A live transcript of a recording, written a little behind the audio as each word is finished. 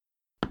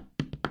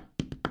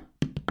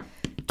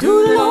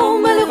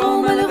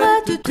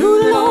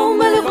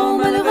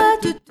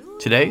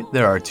Today,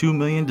 there are 2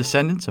 million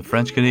descendants of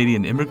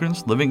French-Canadian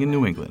immigrants living in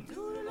New England.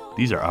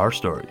 These are our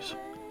stories.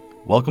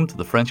 Welcome to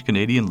the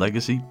French-Canadian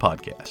Legacy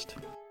Podcast.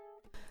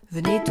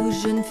 Venez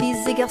tous jeunes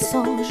filles et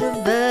garçons, je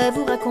vais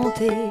vous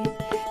raconter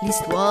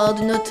l'histoire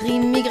de notre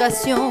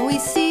immigration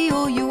ici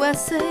au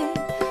USA,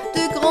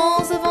 de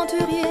grands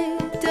aventuriers,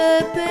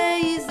 de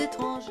pays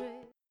étrangers.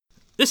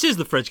 This is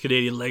the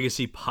French-Canadian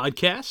Legacy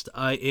Podcast.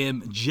 I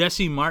am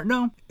Jesse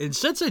Martineau, and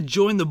since I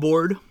joined the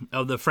board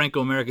of the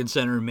Franco-American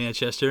Center in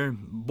Manchester,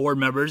 board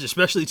members,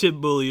 especially Tim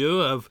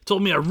Beaulieu, have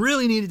told me I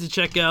really needed to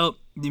check out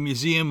the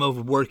Museum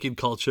of Work and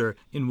Culture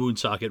in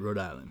Woonsocket, Rhode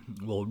Island.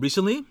 Well,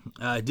 recently,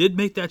 I did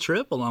make that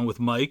trip along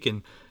with Mike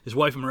and his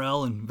wife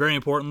Morel, and very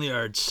importantly,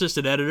 our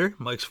assistant editor,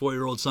 Mike's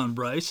 4-year-old son,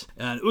 Bryce.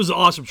 And it was an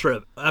awesome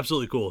trip.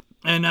 Absolutely cool.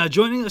 And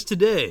joining us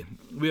today,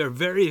 we are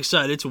very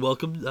excited to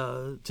welcome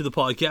to the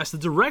podcast the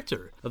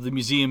director of the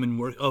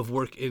Museum of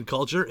Work and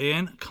Culture,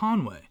 Anne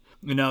Conway.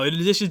 You know, in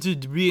addition to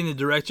being the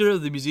director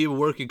of the Museum of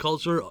Work and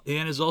Culture,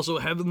 Anne is also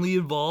heavily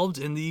involved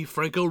in the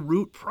Franco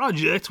Root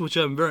Project, which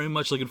I'm very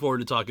much looking forward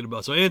to talking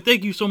about. So, Anne,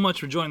 thank you so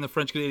much for joining the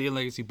French-Canadian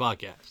Legacy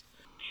Podcast.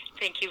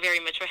 Thank you very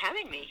much for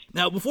having me.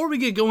 Now, before we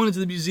get going into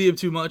the museum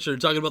too much or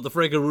talking about the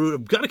Franco Root,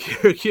 I'm kind of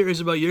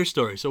curious about your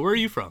story. So, where are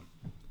you from?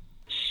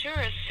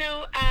 Sure.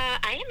 So,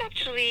 I am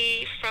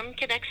actually from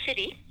Quebec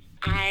City.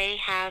 I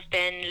have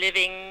been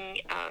living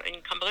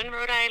in Cumberland,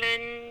 Rhode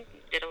Island,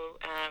 little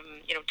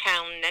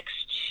town next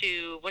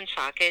to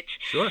Woonsocket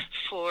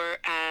for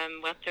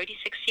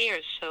 36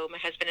 years. So my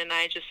husband and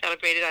I just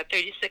celebrated our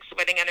 36th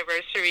wedding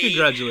anniversary.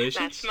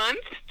 Congratulations. Last month.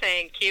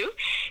 Thank you.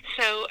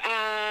 So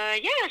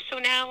so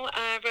now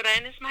Rhode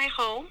Island is my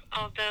home,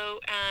 although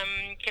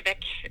Quebec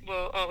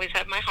will always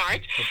have my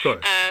heart. Of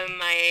course.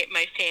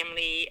 My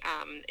family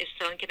is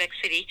still in Quebec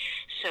City,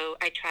 so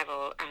I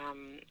travel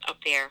up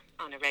there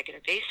on a regular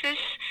basis,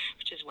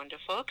 which is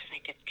wonderful because I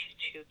get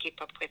to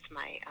keep up with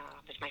my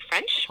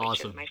French, awesome.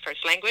 Which is my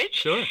first language.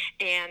 Sure.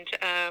 And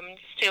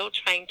still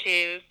trying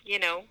to,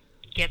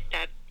 get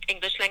that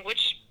English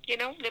language, a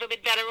little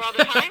bit better all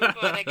the time.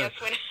 But I guess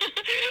when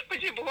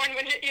you're born,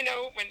 once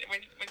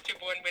you're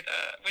born with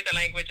a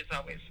language, it's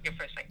always your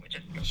first language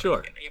is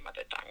your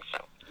mother tongue.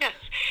 So yes.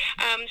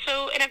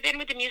 And I've been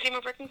with the Museum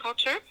of Work and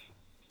Culture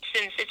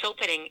since its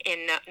opening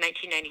in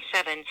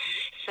 1997.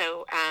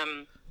 So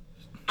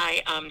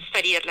I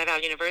studied at Laval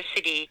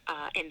University,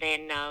 and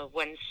then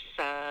once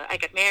I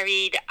got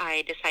married,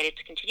 I decided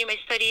to continue my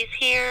studies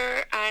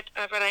here at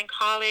Rhode Island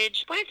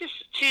College. I wanted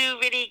to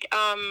really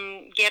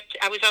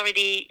I was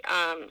already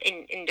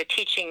in the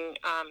teaching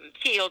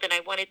field, and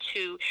I wanted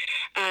to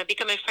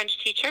become a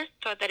French teacher.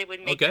 Thought that it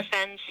would make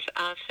sense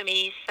for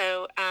me.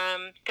 So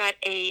got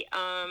a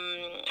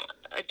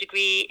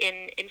degree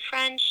in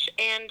French,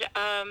 and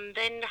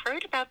then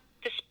heard about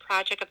this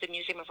project of the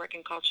Museum of Work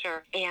and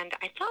Culture, and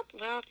I thought,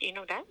 well,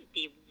 that would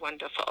be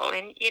wonderful.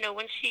 And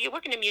once you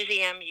work in a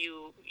museum,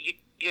 you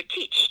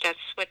teach. That's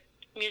what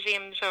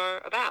museums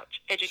are about,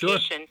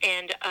 education. Sure.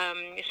 And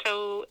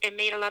so it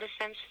made a lot of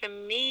sense for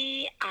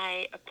me.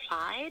 I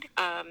applied,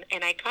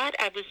 and I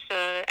was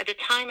at the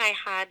time I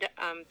had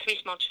 3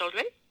 small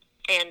children.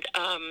 And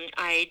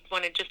I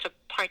wanted just a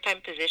part-time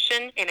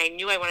position, and I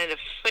knew I wanted a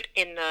foot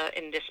in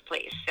this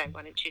place. I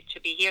wanted to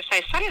be here, so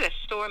I started as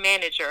store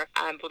manager.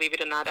 Believe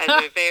it or not, as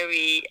a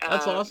very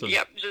that's awesome.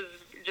 Yep,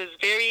 just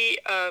very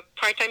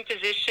part-time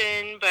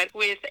position, but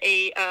with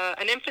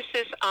an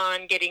emphasis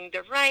on getting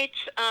the right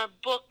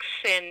books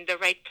and the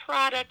right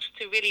products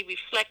to really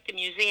reflect the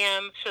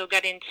museum. So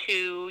got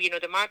into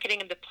the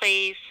marketing of the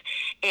place,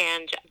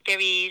 and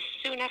very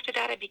soon after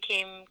that I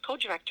became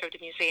co-director of the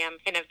museum,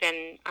 and I've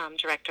been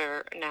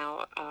director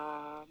now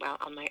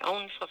on my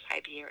own for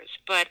 5 years.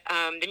 But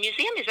the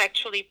museum is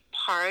actually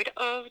part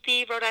of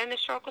the Rhode Island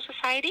Historical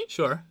Society.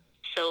 Sure.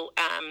 So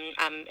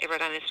I'm a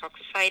Rhode Island Historical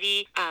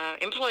Society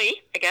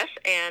employee, I guess,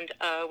 and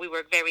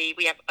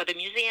we have other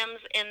museums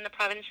in the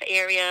province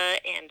area,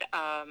 and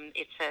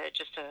it's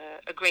just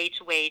a great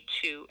way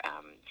to,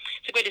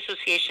 it's a great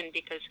association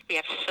because we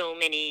have so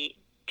many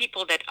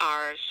people that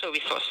are so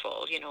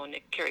resourceful, in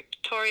the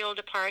curatorial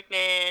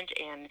department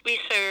and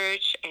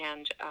research,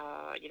 and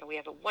we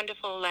have a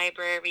wonderful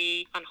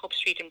library on Hope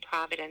Street in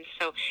Providence,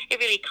 so it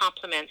really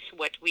complements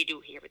what we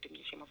do here at the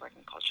Museum of Work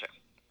and Culture.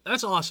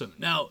 That's awesome.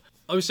 Now,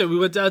 obviously, we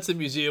went down to the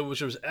museum,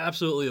 which was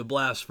absolutely a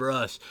blast for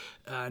us.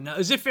 Now,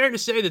 is it fair to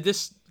say that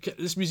this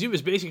museum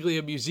is basically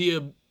a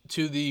museum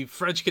to the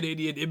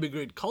French-Canadian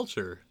immigrant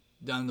culture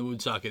down in the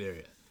Woonsocket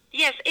area?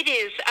 Yes, it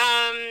is.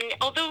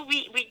 Although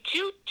we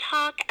do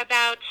talk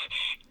about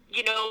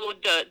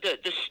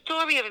the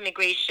story of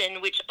immigration,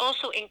 which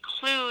also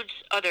includes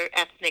other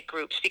ethnic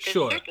groups, because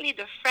certainly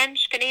the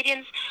French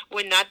Canadians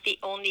were not the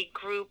only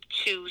group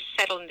to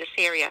settle in this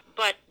area,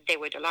 but they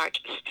were the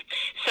largest.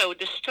 So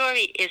the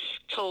story is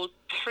told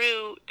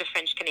through the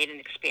French Canadian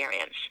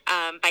experience.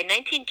 By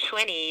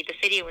 1920, the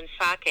city of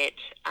Woonsocket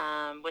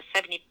was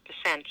 70%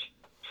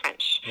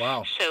 French.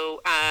 Wow.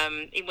 So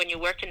when you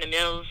worked in the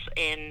mills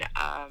in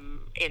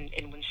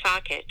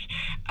Woonsocket,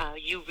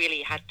 you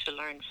really had to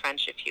learn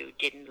French if you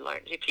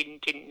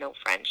didn't know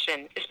French,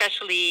 and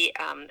especially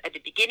at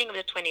the beginning of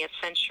the 20th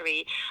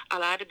century, a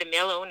lot of the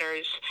mill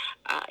owners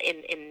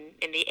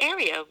in the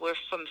area were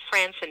from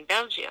France and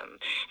Belgium.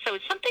 So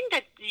it's something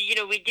that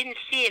we didn't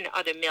see in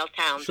other mill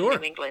towns in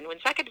New England.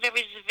 Woonsocket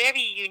was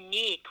very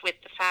unique with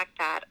the fact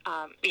that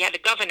we had a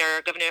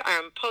Governor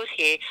Aram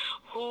Pothier,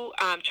 who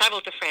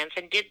traveled to France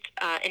and did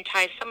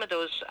entice some of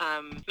those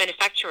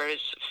manufacturers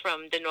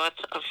from the north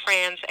of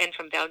France and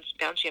from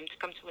Belgium to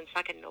come to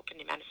Woonsocket and open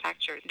the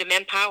manufacturer. The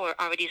manpower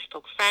already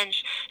spoke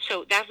French,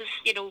 so that was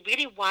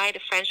really why the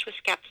French was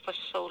kept for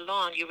so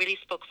long. You really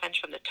spoke French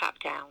from the top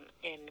down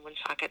in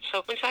Woonsocket.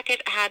 So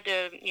Woonsocket had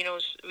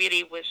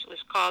really was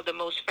called the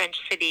most French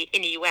city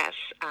in the U.S.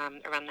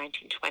 Around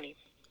 1920.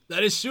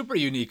 That is super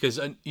unique because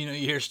you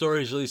hear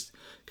stories, at least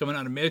coming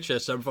out of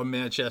Manchester. I'm from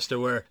Manchester,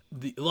 where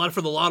a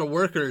lot of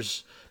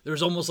workers, there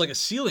was almost like a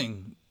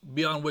ceiling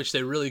beyond which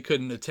they really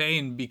couldn't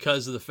attain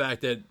because of the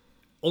fact that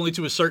only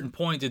to a certain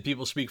point did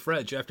people speak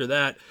French. After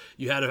that,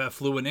 you had to have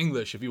fluent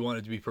English if you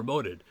wanted to be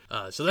promoted.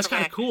 So that's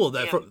kind of cool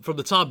that from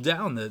the top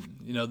down that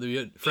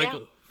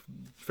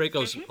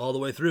Franco's all the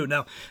way through.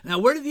 Now,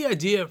 where did the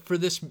idea for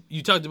this?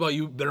 You talked about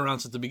you've been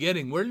around since the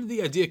beginning. Where did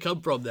the idea come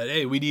from that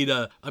hey, we need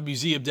a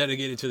museum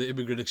dedicated to the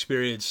immigrant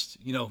experience?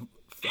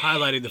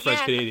 Highlighting the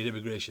French Canadian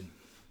immigration.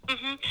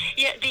 Mm-hmm.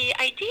 Yeah, the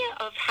idea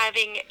of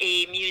having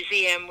a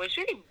museum was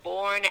really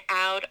born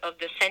out of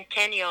the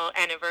centennial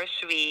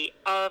anniversary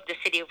of the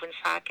city of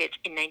Woonsocket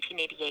in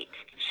 1988.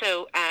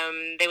 So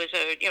there was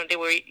there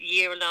were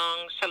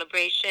year-long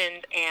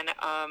celebrations, and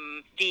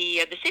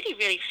the city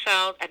really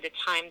felt at the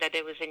time that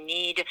there was a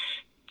need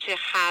to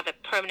have a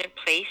permanent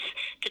place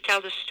to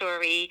tell the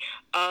story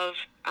of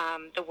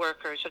the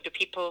workers, of the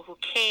people who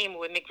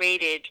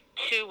immigrated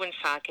to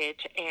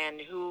Woonsocket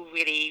and who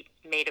really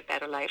made a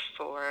better life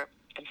for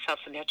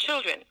themselves and their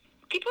children.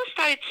 People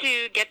started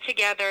to get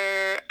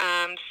together,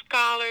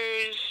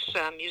 scholars,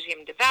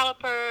 museum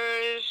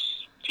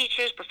developers,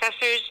 teachers,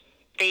 professors.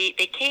 They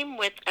came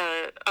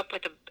up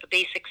with a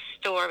basic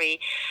story.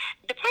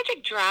 The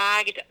project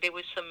dragged. There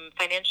was some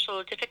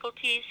financial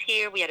difficulties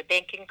here. We had a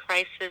banking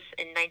crisis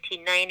in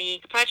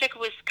 1990. The project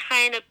was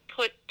kind of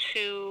put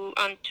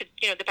onto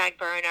the back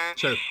burner.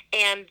 Sure.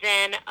 And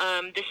then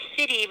the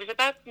city, it was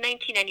about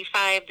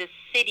 1995, the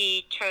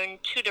city turned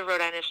to the Rhode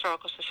Island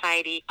Historical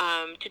Society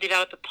to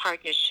develop a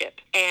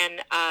partnership. And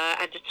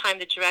at the time,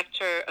 the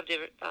director of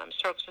the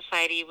Historical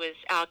Society was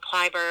Al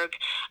Kleiberg,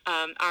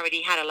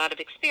 already had a lot of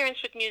experience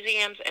with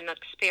museums and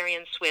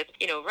experience with,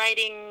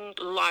 writing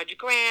large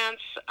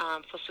grants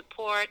for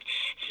support.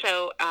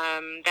 So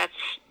that's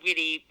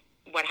really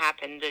what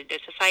happened. The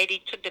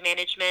society took the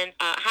management.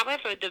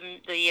 However,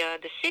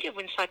 the city of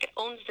Woonsocket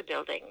owns the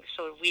building.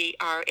 So we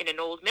are in an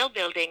old mill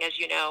building, as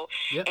you know,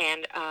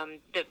 and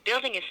the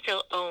building is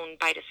still owned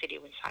by the city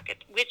of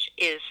Woonsocket, which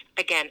is,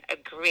 again, a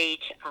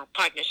great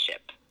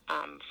partnership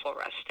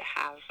for us to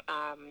have,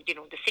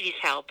 the city's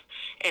help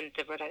and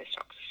the Rhode Island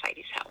Historical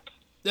Society's help.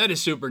 That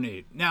is super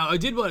neat. Now, I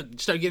did want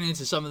to start getting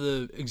into some of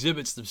the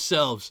exhibits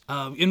themselves.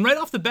 And right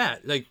off the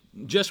bat, like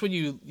just when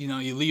you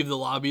leave the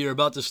lobby, you're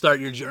about to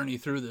start your journey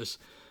through this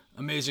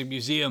amazing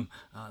museum.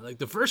 Like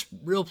the first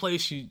real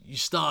place you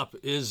stop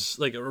is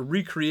like a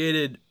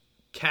recreated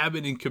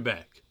cabin in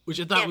Quebec, which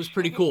I thought was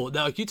pretty cool.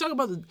 Now, can you talk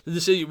about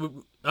the city?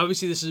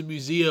 Obviously, this is a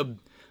museum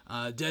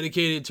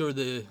dedicated toward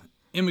the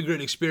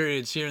immigrant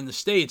experience here in the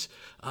States,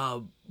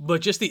 but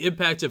just the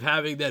impact of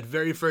having that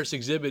very first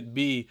exhibit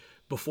be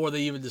before they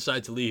even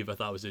decide to leave, I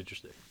thought was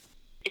interesting.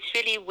 It's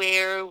really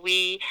where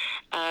we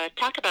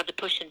talk about the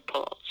push and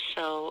pull.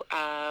 So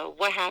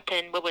what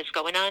happened, what was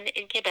going on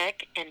in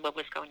Quebec and what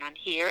was going on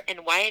here, and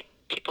why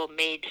people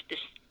made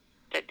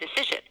the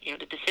decision.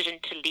 The decision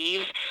to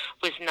leave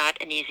was not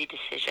an easy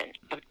decision.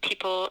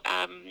 People,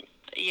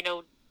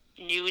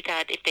 knew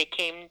that if they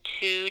came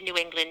to New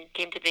England,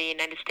 came to the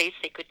United States,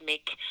 they could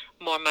make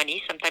more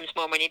money, sometimes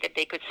more money than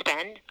they could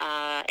spend.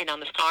 And on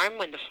the farm,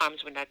 when the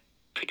farms were not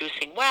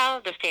producing well,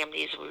 the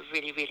families were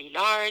really, really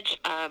large.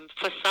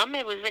 For some,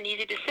 it was an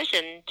easy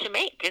decision to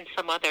make, and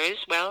some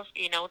others,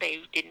 they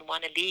didn't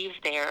want to leave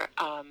their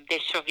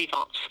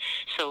survivance.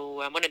 So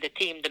one of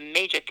the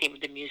major theme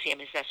of the museum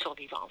is la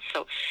survivance.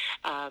 So,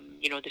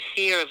 the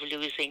fear of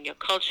losing your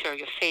culture,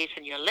 your faith,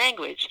 and your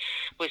language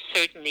was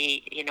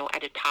certainly,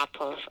 at the top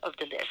of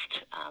the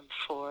list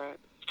for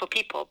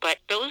people. But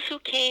those who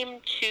came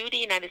to the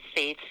United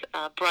States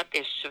brought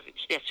their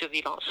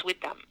survivance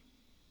with them.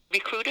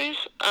 Recruiters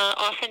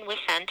often were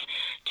sent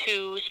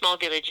to small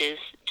villages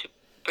to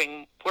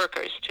bring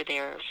workers to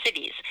their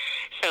cities.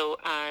 So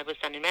it was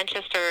done in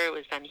Manchester, it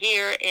was done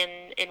here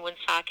in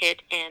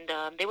Woonsocket, and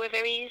they were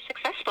very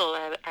successful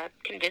at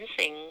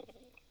convincing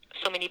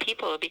so many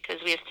people, because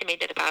we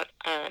estimated about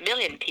 1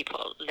 million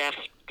people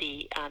left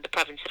the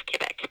province of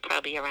Quebec,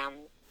 probably around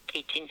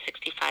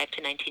 1865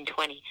 to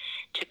 1920,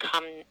 to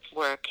come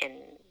work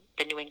in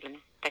the New England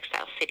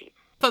textile city.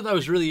 I thought that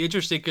was really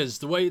interesting because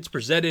the way it's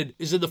presented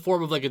is in the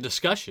form of like a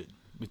discussion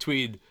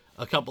between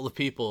a couple of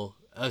people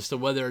as to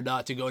whether or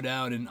not to go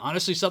down. And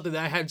honestly, something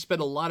that I hadn't spent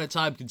a lot of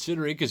time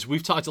considering, because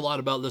we've talked a lot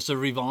about the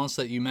survivance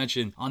that you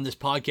mentioned on this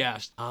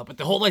podcast. But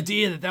the whole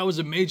idea that that was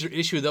a major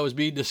issue that was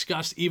being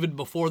discussed even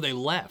before they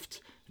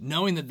left,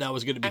 knowing that that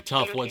was going to be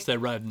tough once they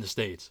arrived in the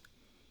States.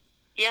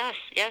 Yes,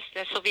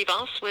 the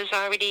survivance was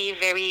already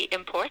very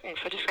important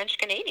for the French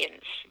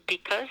Canadians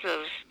because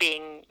of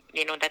being,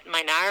 that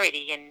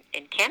minority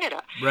in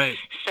Canada. Right.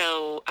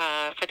 So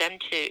for them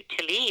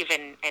to leave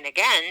and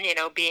again,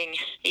 being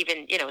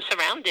even,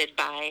 surrounded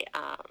by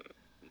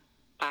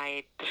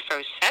the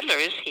first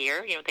settlers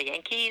here, the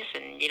Yankees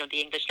and, the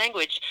English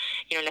language,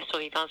 la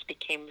survivance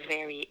became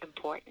very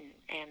important.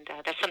 And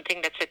that's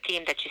something that's a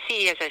theme that you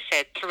see, as I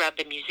said, throughout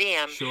the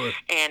museum. Sure.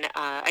 And,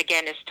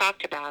 again, is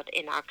talked about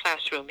in our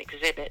classroom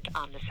exhibit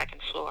on the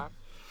second floor.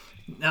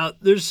 Now,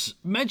 there's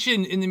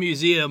mention in the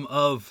museum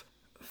of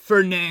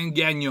Fernand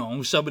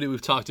Gagnon, somebody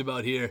we've talked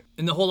about here,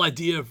 and the whole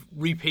idea of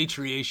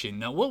repatriation.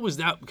 Now, what was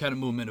that kind of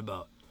movement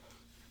about?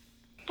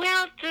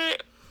 Well, the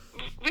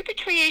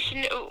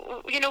repatriation,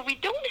 we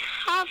don't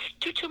have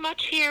too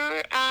much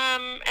here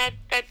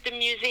at the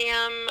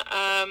museum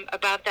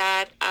about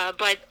that,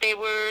 but there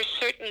were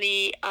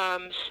certainly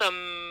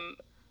some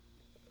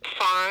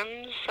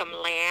farms, some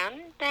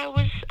land that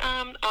was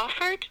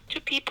offered to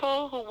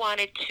people who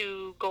wanted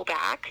to go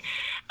back.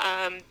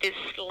 This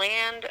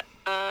land,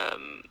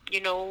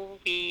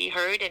 we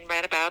heard and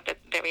read about that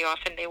very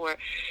often it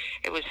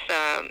was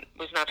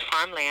not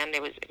farmland,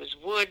 it was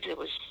wood, it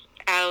was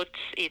out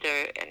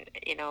either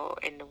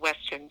in the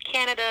Western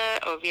Canada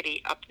or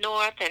really up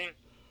north, and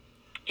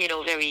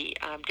very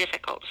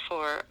difficult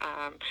for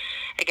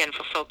again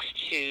for folks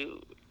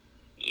to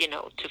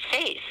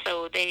face.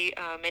 So they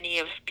many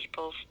of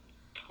people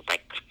felt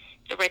like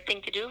the right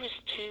thing to do was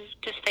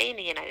to stay in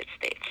the United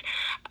States.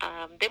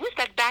 There was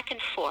that back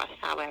and forth,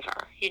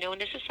 however, and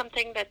this is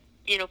something that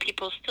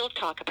people still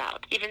talk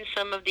about. Even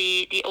some of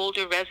the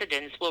older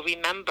residents will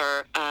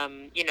remember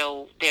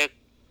their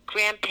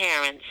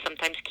grandparents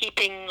sometimes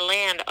keeping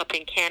land up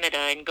in Canada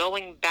and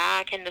going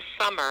back in the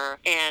summer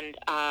and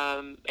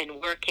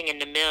working in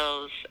the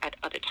mills at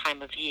other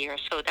time of year.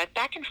 So that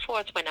back and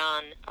forth went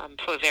on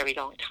for a very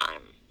long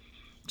time.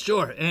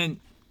 Sure. And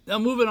now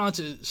moving on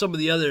to some of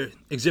the other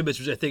exhibits,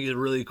 which I think is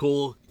really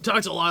cool.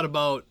 Talks a lot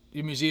about,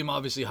 your museum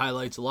obviously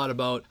highlights a lot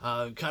about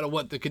kind of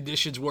what the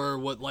conditions were,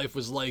 what life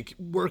was like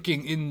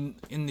working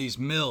in these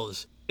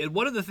mills. And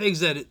one of the things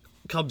that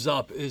comes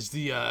up is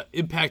the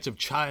impact of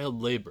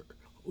child labor,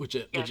 which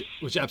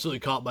absolutely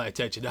caught my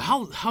attention.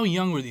 Now, how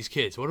young were these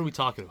kids? What are we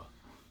talking about?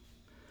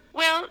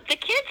 Well, the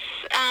kids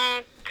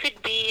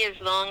could be as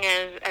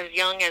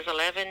young as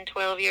 11,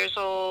 12 years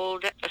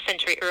old. A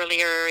century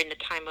earlier, in the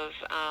time of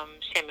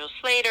Samuel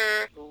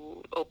Slater,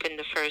 who opened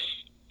the first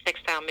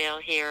textile mill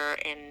here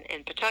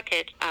in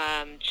Pawtucket,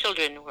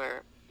 children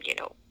were,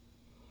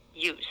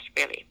 used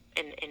really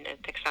in the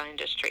textile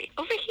industry.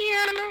 Over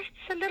here,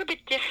 it's a little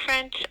bit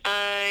different.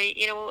 As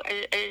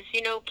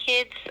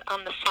kids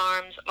on the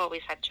farms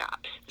always had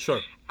jobs.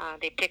 Sure.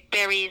 They picked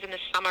berries in the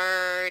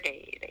summer.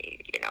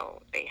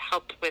 They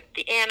helped with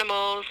the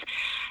animals.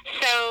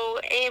 So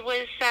it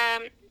was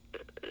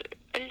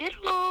a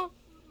little,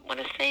 I want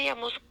to say,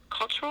 almost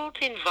cultural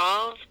to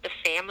involve the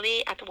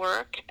family at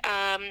work.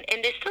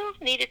 And they still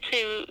needed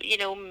to,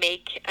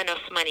 make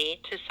enough money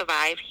to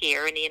survive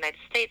here in the United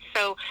States.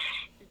 So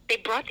they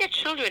brought their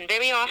children.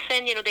 Very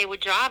often, they were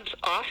jobs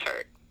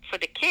offered for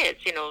the kids,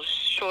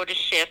 shorter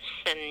shifts,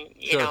 and,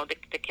 Sure.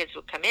 the kids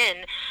would come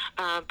in.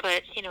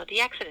 But,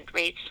 the accident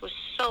rates was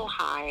so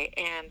high,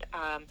 and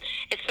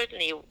it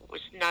certainly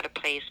was not a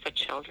place for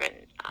children.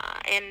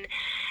 And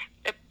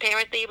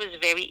apparently it was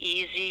very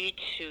easy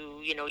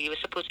to, you were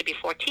supposed to be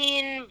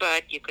 14,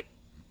 but you could,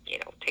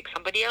 take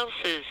somebody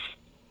else's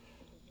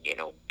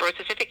birth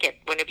certificate,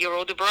 one of your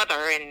older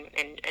brother,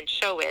 and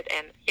show it.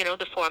 And,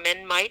 the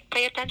foreman might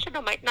pay attention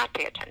or might not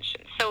pay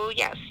attention. So,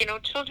 yes,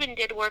 children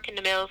did work in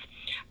the mills,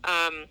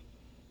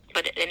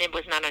 but it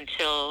was not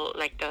until,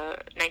 like, the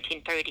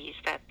 1930s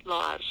that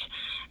laws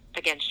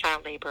against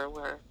child labor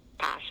were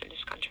passed in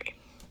this country.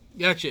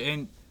 Gotcha.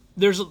 And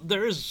there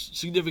is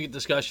significant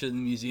discussion in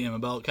the museum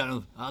about kind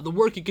of the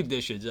working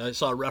conditions. I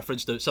saw a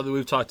reference to something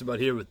we've talked about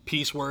here with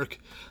piecework,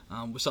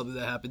 was something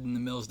that happened in the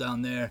mills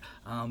down there,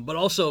 but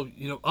also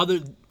other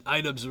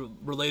items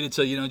related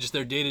to just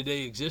their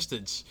day-to-day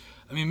existence.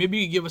 I mean, maybe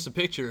you could give us a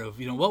picture of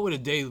what would a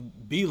day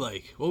be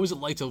like? What was it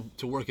like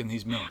to work in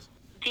these mills?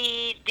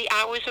 The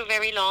hours were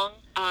very long.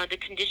 The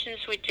conditions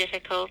were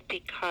difficult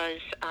because,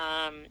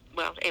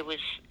 it was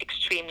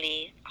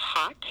extremely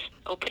hot.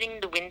 Opening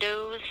the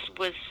windows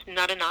was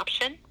not an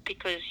option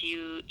because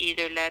you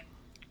either let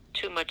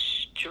too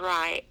much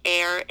dry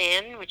air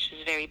in, which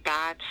is very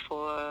bad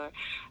for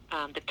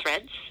the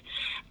threads.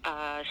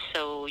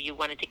 So you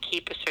wanted to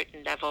keep a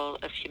certain level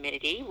of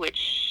humidity,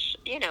 which,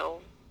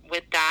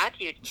 with that,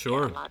 you'd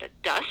Sure. get a lot of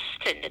dust,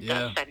 and the Yeah.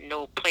 dust had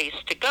no place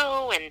to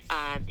go, and,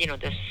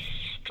 the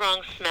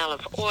strong smell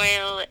of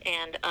oil,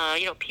 and,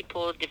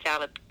 people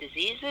developed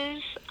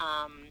diseases,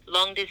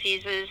 lung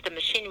diseases. The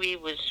machinery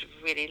was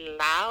really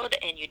loud,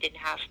 and you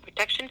didn't have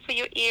protection for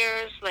your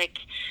ears like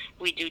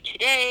we do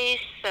today.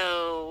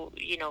 So,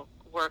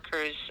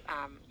 workers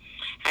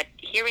had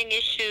hearing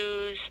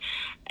issues,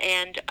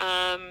 and,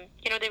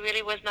 there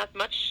really was not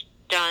much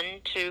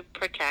done to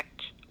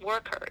protect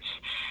workers.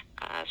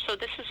 So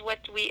this is what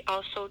we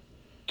also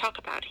talk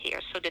about here.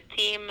 So the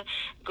theme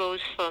goes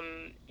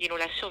from,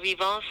 la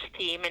survivance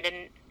theme, and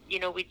then,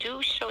 we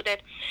do show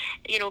that,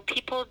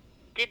 people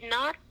did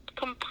not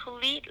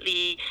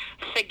completely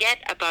forget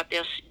about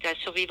their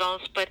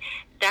survivance, but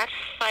that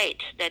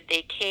fight that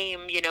they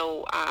came,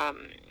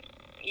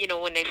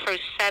 when they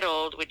first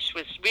settled, which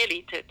was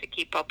really to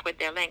keep up with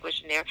their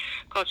language and their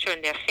culture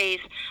and their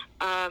faith,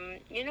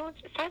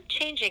 it started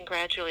changing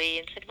gradually,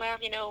 and said, well,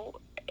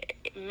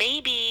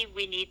 maybe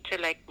we need to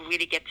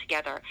really get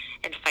together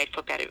and fight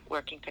for better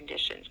working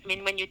conditions. I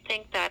mean, when you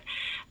think that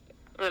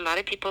a lot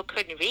of people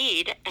couldn't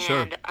read, and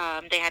Sure.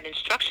 They had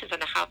instructions on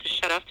how to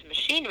shut off the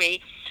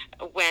machinery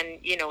when,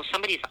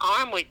 somebody's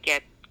arm would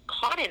get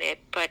caught in it.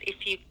 But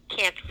if you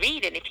can't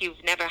read, and if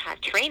you've never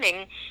had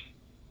training,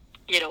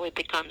 it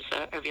becomes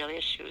a real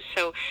issue.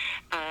 So,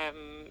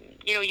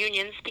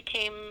 unions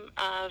became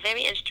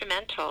very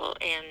instrumental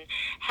in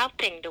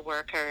helping the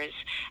workers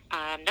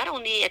not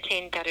only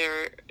attain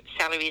better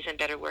salaries and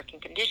better working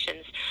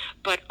conditions,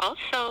 but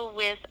also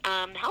with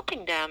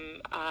helping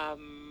them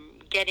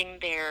getting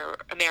their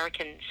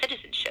American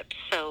citizenship,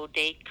 so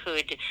they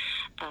could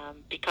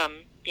become,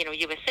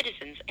 U.S.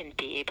 citizens and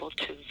be able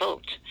to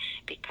vote.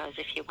 Because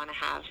if you want to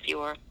have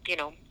your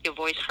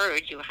voice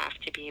heard, you have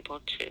to be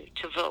able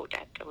to vote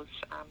at those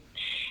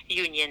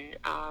union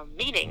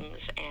meetings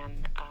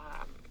and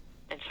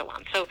so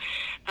on. So,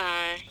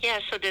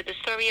 so the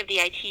story of the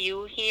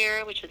ITU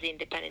here, which is the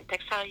Independent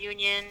Textile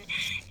Union,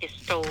 is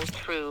told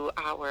through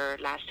our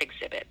last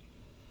exhibit.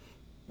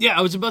 Yeah,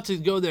 I was about to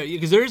go there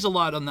because there is a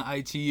lot on the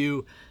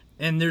ITU,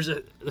 and there's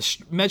a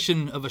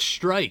mention of a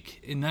strike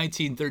in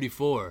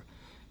 1934.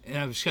 And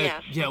I was kind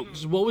of, Yes.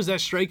 so what was that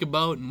strike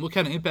about, and what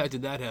kind of impact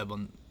did that have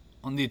on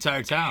the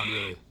entire town,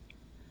 really?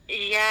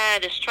 Yeah,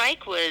 the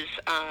strike was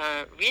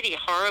really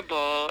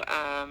horrible.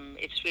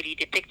 It's really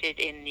depicted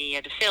in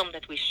the film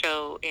that we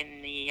show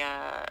in the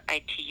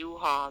ITU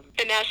hall.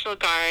 The National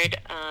Guard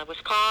was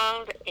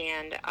called,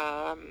 and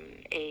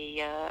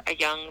a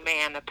young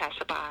man, a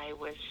passerby,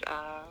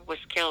 was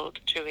killed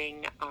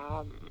during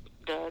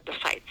the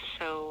fight.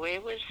 So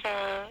it was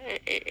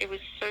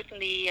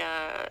certainly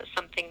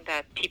something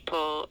that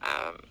people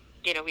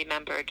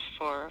remembered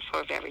for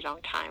a very long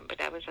time, but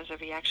that was as a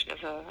reaction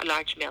of a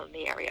large mill in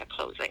the area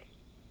closing.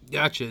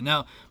 Gotcha.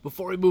 Now,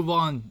 before we move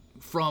on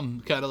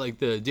from kind of like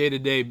the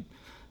day-to-day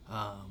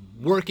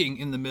working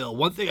in the mill,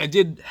 one thing I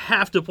did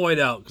have to point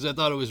out, because I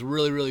thought it was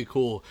really, really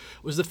cool,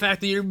 was the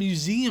fact that your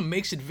museum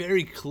makes it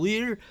very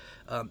clear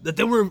that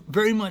there were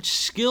very much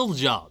skilled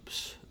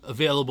jobs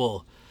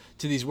available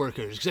to these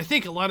workers. Because I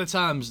think a lot of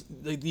times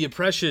the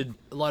impression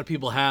a lot of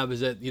people have is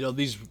that,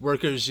 these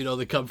workers,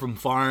 they come from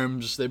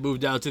farms, they move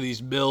down to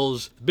these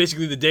mills.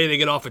 Basically, the day they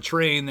get off a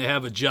train, they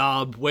have a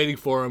job waiting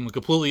for them, a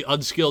completely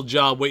unskilled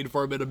job waiting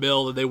for them in a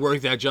mill, and they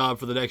work that job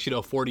for the next,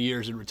 40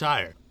 years and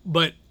retire.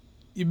 But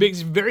it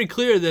makes it very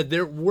clear that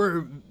there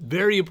were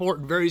very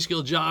important, very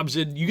skilled jobs,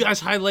 and you guys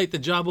highlight the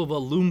job of a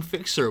loom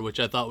fixer, which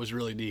I thought was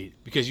really neat,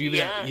 because you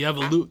have a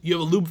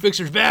loom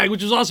fixer's bag,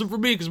 which was awesome for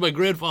me because my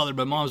grandfather,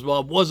 my mom's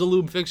mom, was a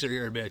loom fixer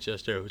here in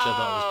Manchester, which I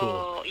thought was cool.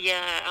 Oh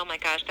yeah! Oh my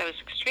gosh, that was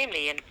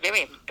extremely and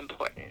very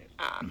important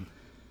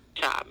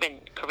job and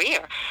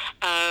career.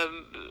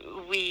 And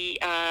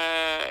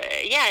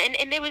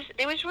there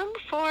was room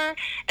for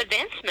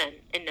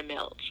advancement in the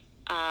mills.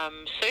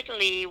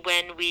 Certainly,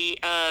 when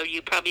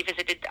you probably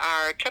visited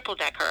our triple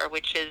decker,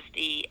 which is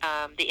the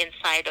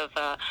inside of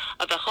a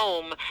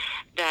home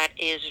that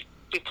is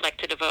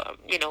reflected of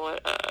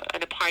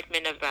an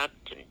apartment of about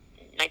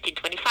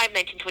 1925,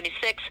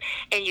 1926,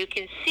 and you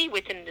can see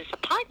within this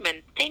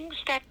apartment things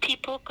that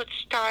people could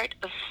start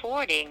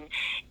affording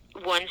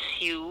once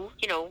you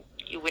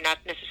were not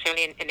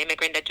necessarily an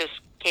immigrant that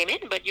just came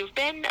in, but you've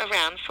been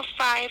around for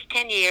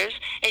 5-10 years,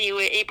 and you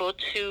were able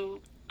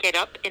to get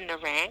up in the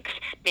ranks,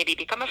 maybe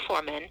become a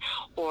foreman,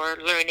 or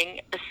learning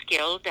a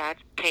skill that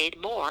paid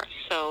more.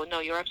 So, no,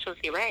 you're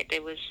absolutely right.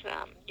 There was,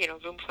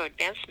 room for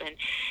advancement,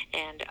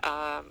 and,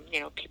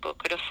 people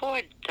could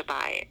afford to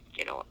buy,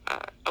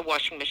 a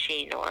washing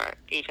machine or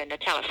even a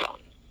telephone.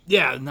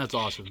 Yeah, and that's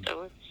awesome.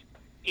 So,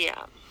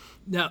 yeah.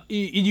 Now,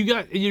 you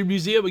got in your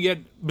museum,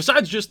 again,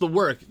 besides just the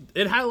work,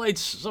 it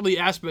highlights some of the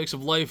aspects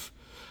of life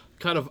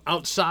kind of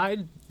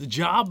outside the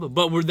job,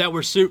 but that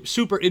were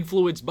super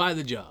influenced by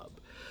the job.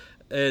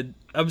 And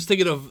I was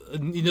thinking of,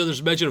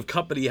 there's mention of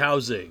company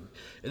housing,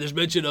 and there's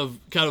mention of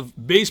kind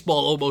of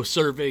baseball almost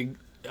serving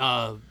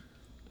a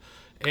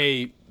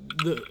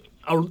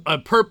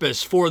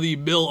purpose for the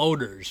mill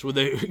owners when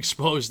they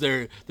expose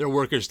their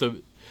workers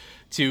to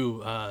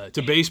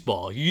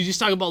baseball. You just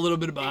talk about a little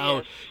bit about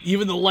how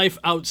even the life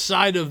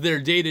outside of their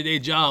day-to-day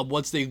job,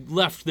 once they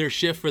left their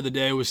shift for the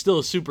day, was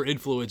still super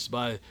influenced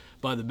by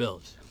the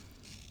mills.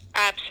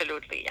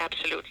 Absolutely,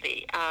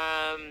 absolutely.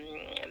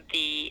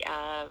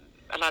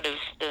 A lot of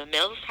the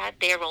mills had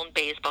their own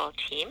baseball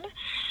team,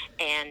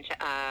 and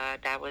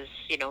that was,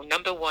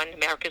 number one,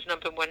 America's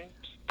number one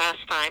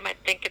pastime. I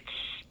think it's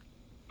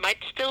might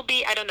still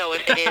be. I don't know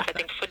if it is. I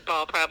think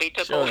football probably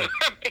took Sure. over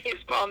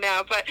baseball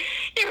now, but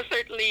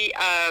certainly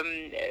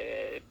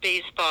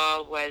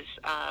baseball was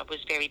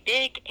very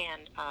big.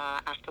 And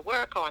after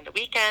work or on the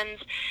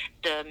weekends,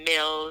 the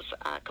mills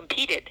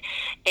competed,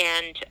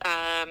 and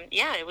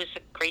yeah, it was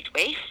a great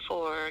way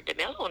for the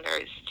mill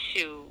owners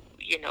to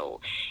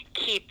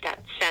keep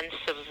that sense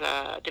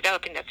of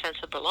developing that sense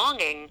of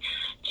belonging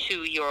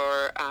to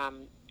your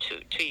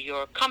to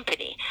your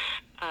company.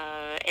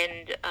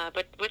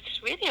 But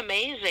what's really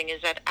amazing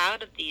is that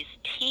out of these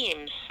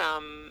teams,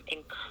 some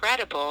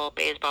incredible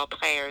baseball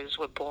players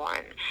were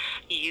born.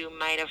 You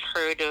might have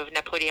heard of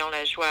Napoleon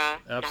Lajoie,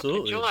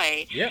 Absolutely.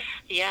 Joy,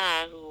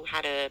 Yeah. who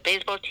had a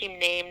baseball team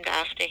named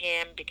after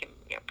him, became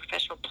a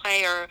professional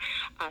player,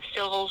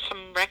 still holds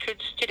some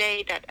records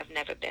today that have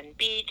never been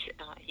beat.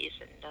 He's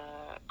in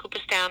the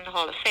Cooperstown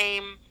Hall of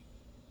Fame.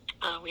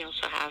 We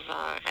also have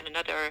had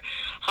another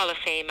Hall of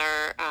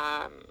Famer,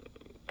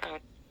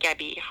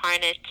 Gabby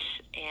Harnett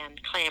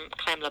and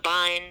Clem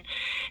Labine.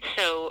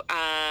 So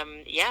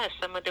yeah,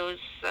 some of those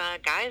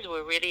guys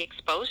were really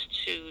exposed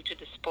to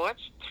the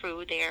sports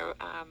through their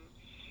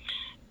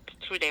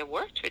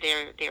work, through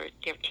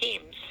their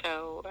teams.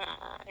 So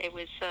it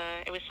was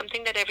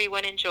something that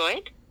everyone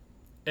enjoyed.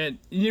 And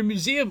your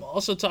museum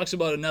also talks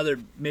about another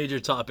major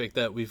topic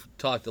that we've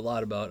talked a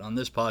lot about on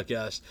this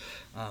podcast,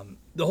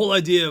 the whole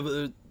idea of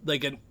the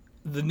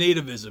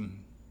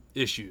nativism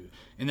issue.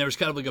 And there was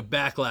kind of like a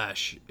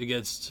backlash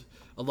against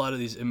a lot of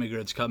these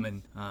immigrants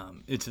coming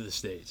into the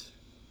States.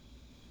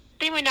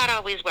 They were not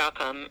always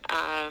welcome.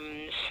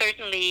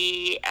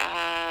 Certainly,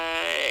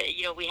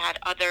 we had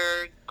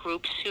other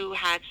groups who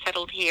had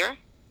settled here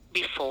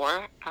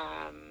before.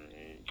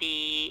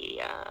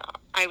 The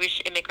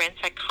Irish immigrants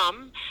had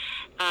come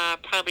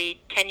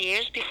probably 10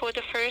 years before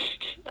the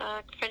first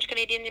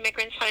French-Canadian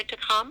immigrants started to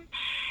come.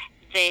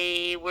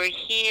 They were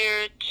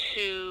here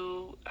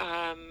to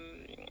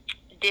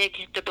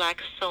dig the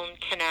Blackstone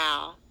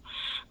Canal,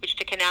 which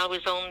the canal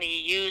was only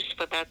used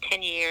for about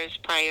 10 years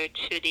prior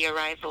to the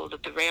arrival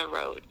of the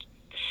railroad.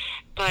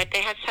 But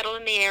they had settled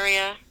in the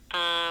area.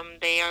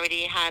 They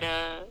already had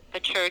a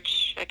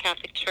church, a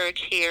Catholic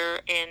church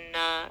here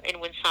in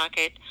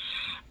Woonsocket.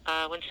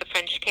 Once the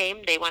French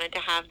came, they wanted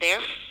to have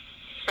their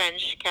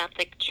French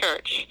Catholic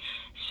church.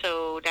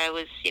 So that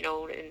was,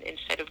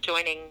 instead of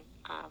joining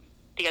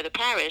the other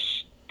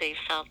parish, they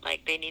felt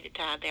like they needed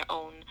to have their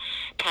own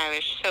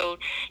parish. So,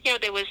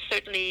 there was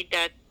certainly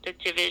the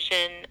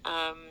division.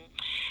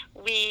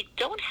 We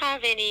don't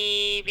have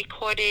any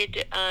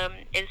recorded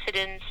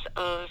incidents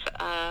of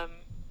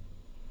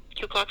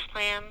Ku Klux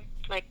Klan,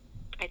 like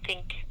I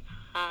think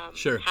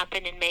Sure.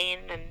 happened in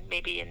Maine and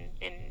maybe in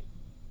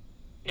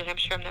New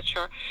Hampshire. I'm not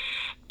sure,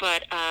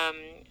 but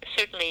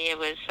certainly it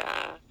was,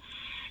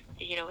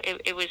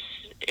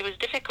 it was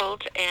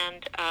difficult,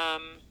 and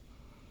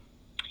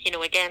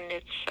again,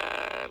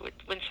 it's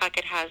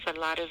Woonsocket has a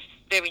lot of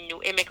very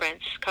new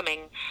immigrants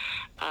coming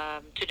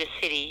to the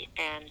city,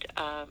 and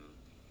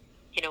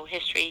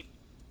history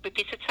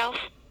repeats itself,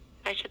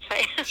 I should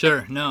say.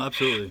 Sure. No,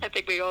 absolutely. I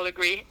think we all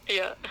agree.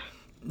 Yeah.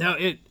 Now,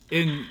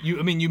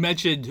 you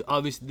mentioned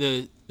obviously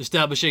the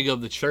establishing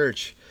of the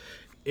church,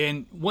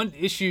 and one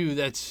issue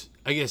that's,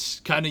 I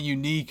guess, kind of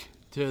unique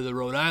to the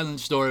Rhode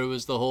Island story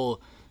was the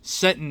whole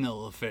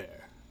Sentinel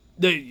affair.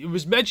 It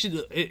was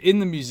mentioned in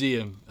the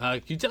museum.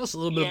 Can you tell us a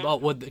little bit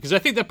about what? Because I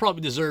think that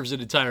probably deserves an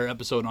entire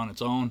episode on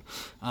its own.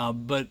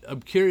 But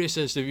I'm curious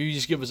as to if you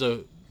just give us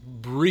a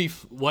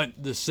brief what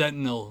the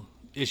Sentinel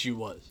issue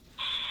was.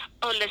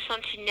 Oh, Le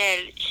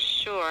Sentinelle,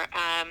 sure.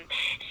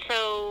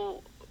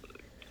 So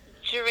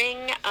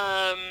during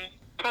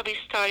probably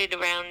started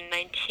around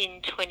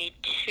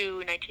 1922,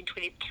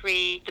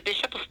 1923, the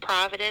Bishop of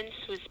Providence,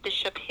 who's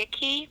Bishop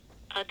Hickey,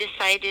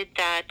 decided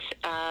that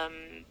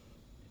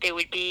there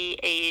would be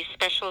a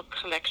special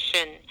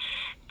collection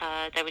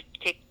that would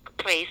take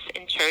place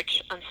in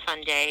church on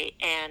Sunday,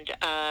 and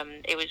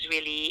it was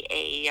really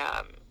a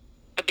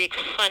big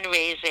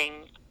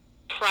fundraising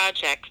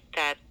project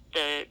that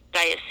the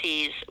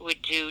diocese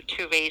would do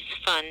to raise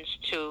funds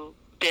to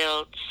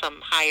build some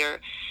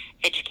higher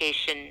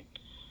education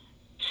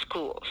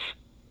schools,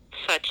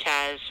 such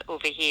as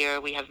over here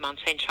we have Mount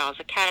St. Charles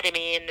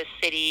Academy in the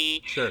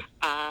city, Sure.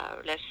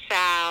 La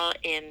Salle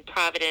in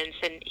Providence,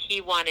 and he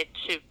wanted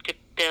to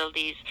build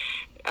these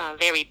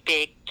very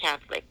big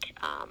Catholic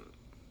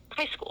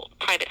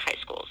private high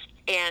schools.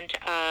 And,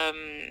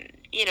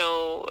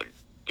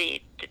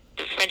 the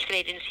French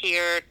Canadians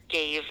here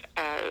gave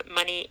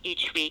money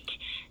each week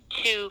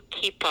to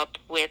keep up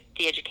with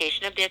the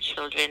education of their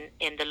children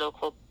in the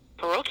local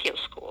parochial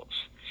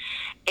schools.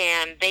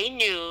 And they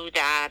knew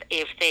that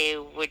if they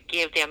would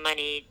give their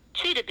money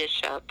to the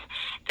bishop,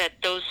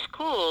 that those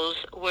schools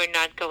were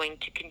not going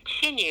to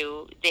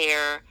continue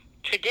their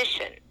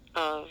tradition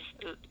of,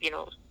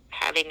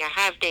 having a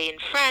half day in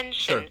French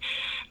Sure. and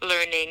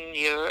learning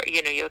your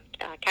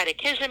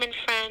catechism in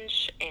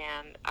French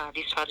and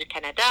l'histoire du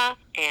Canada,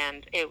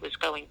 and it was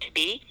going to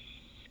be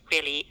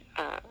really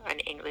an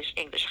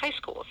English high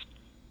school.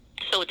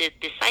 So they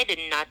decided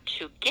not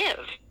to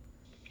give,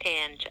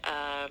 and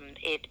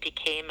it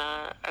became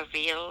a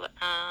real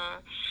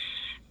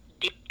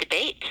deep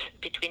debate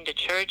between the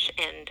church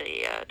and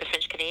the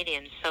French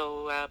Canadians.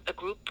 So a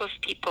group of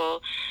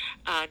people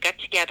got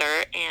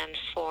together and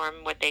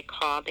formed what they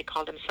called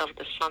themselves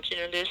the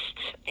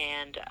Sentinelists,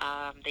 and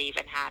they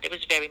even had, it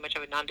was very much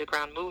of an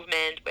underground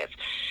movement with,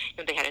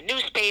 they had a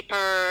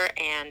newspaper,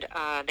 and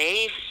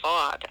they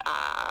fought,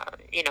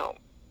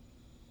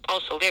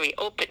 also very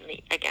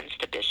openly against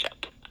the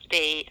bishop.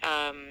 They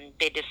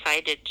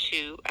decided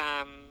to.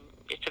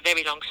 It's a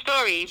very long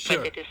story, Sure.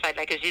 but they decided,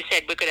 like as you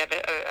said, we could have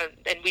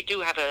and we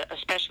do have a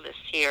specialist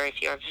here. If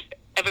you're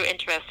ever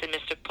interested,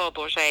 Mr. Paul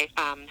Bourget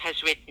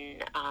has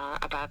written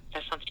about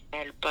La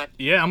Sentinelle. But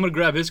Yeah, I'm gonna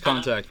grab his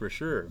contact for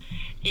sure.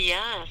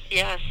 yes.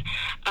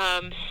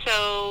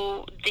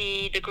 So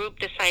the group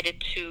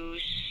decided to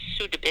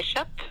sue the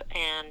bishop,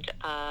 and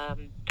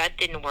that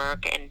didn't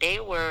work. And they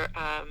were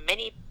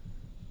many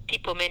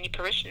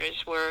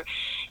parishioners were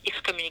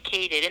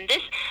excommunicated. And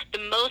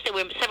there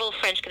were several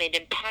French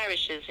Canadian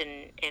parishes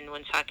in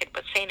Woonsocket,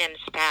 but St. Anne's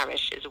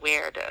Parish is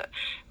where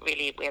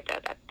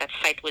that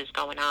fight was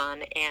going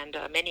on, and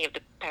many of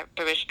the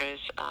parishioners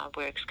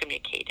were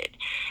excommunicated.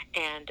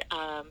 And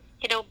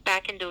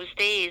back in those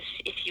days,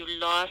 if you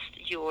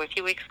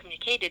were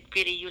excommunicated,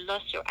 really you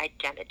lost your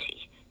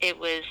identity. It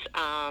was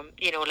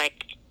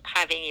like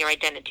having your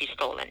identity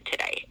stolen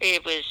today.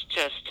 It was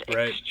just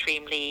Right.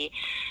 extremely,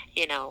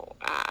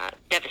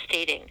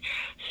 devastating.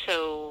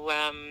 So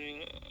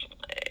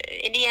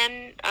in the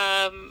end,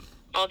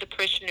 all the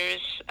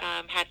parishioners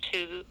had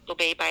to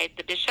obey by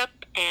the bishop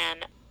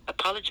and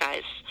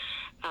apologize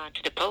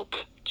to the Pope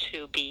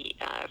to be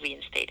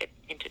reinstated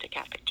into the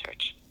Catholic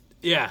Church.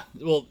 Yeah,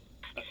 well,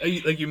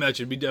 like you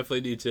mentioned, we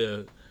definitely need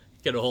to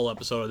get a whole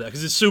episode of that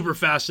because it's super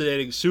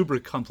fascinating, super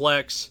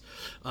complex.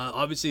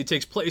 Obviously, it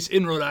takes place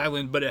in Rhode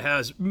Island, but it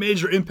has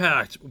major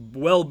impact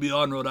well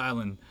beyond Rhode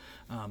Island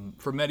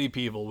for many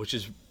people, which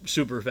is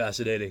super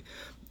fascinating.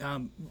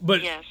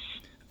 But Yes.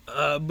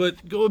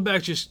 but going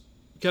back, just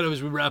kind of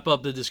as we wrap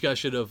up the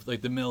discussion of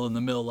like the mill and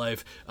the mill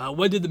life,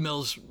 when did the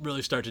mills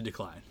really start to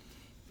decline?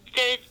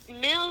 The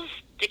mills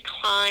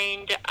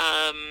declined.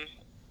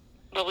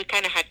 Well, we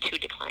kind of had two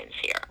declines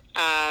here.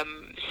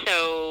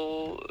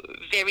 So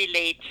very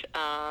late,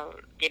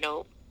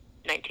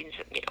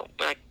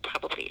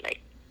 probably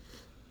like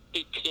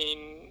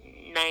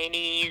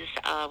 1890s,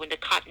 when the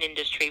cotton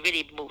industry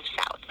really moved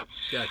south.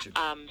 Gotcha.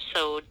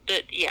 So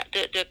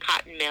the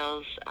cotton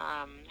mills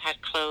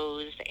had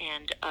closed,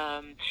 and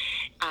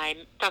I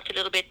talked a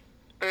little bit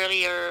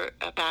earlier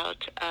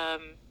about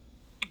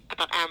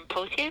Aaron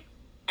Pothier.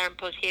 Aaron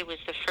Pothier was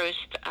the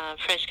first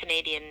French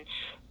Canadian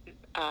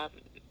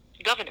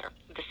governor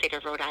of the state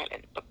of Rhode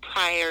Island. But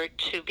prior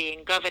to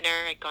being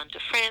governor, I'd gone to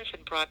France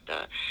and brought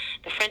the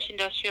French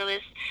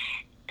industrialists.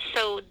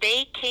 So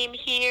they came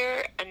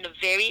here in the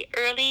very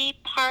early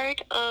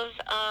part of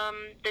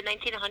the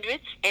 1900s,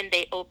 and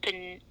they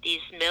opened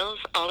these mills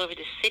all over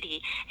the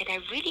city, and I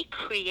really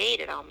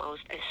created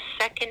almost a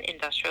second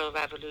industrial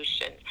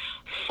revolution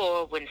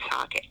for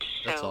Woonsocket.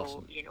 That's So,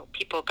 awesome.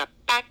 people got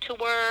back to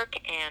work,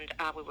 and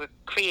we were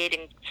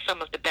creating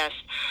some of the best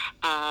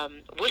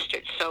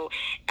worsteds. So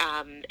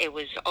it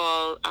was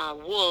all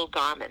wool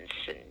garments,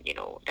 and,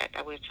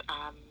 that was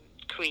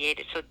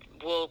created. So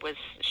wool was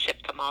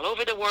shipped from all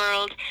over the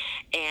world,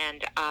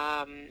 and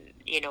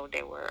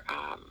they were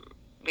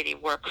really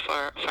work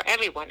for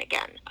everyone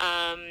again.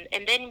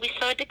 And then we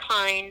saw a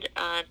decline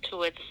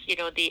towards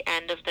the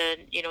end of the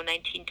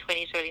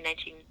 1920s, early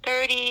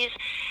 1930s,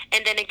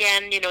 and then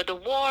again the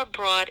war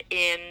brought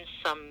in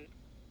some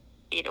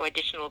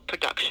additional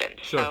production.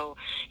 Sure. So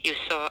you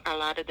saw a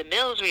lot of the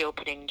mills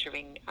reopening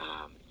during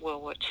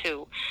World War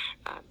II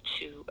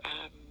to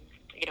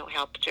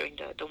help during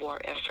the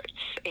war efforts.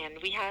 And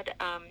we had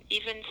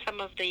even some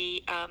of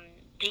the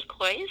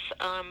decoys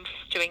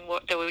during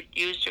what they were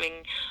used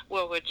during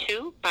World War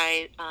II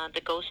by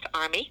the Ghost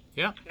Army.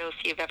 Yeah. I don't know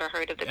if you've ever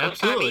heard of the Absolutely.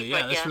 Ghost Army.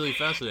 Yeah, but that's really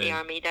fascinating. The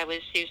army that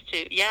was used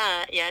to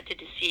to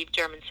deceive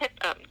Germans,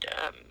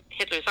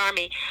 Hitler's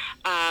army,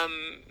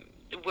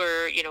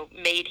 were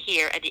made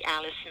here at the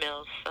Alice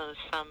Mills. So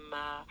some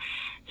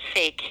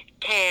fake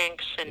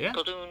tanks and Yeah.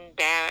 balloon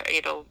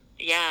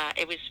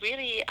it was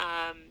really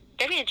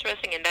very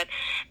interesting, and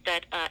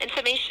that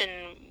information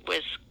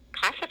was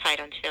classified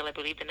until I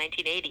believe the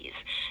 1980s.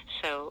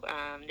 So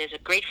there's a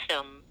great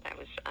film that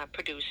was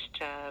produced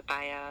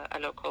by a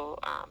local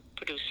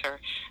producer,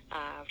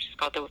 which is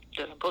called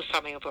the Ghost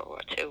Army of World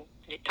War II.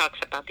 And it talks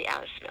about the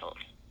Alice Mills.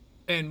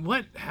 And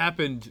what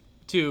happened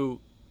to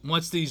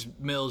once these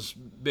mills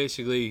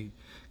basically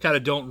kind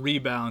of don't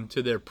rebound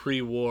to their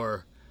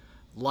pre-war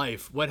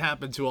life? What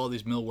happened to all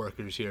these mill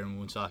workers here in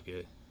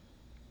Woonsocket?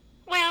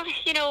 Well,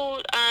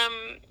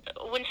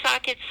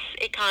 Woonsocket's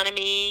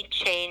economy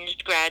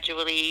changed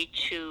gradually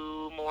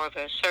to more more of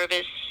a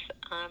service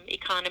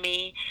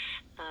economy.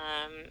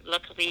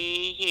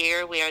 Luckily,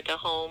 here we are the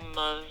home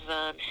of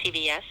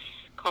CVS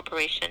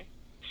Corporation.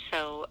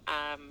 So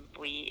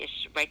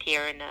it's right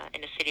here in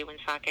the city of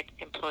Woonsocket,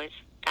 employs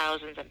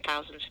thousands and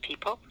thousands of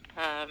people.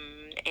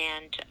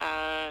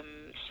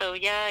 So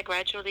yeah,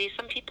 gradually,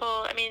 some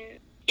people. I mean,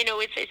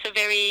 it's a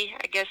very,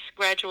 I guess,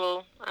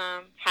 gradual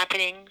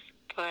happening,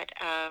 but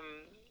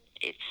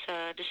it's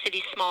the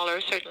city's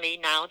smaller certainly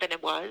now than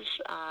it was.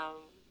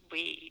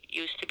 We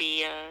used to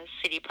be a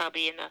city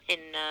probably in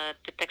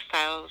the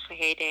textiles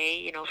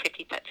heyday,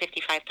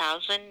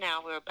 55,000.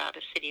 Now we're about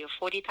a city of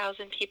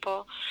 40,000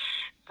 people.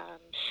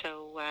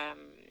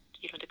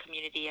 The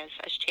community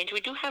has changed.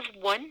 We do have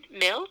one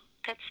mill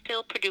that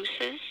still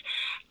produces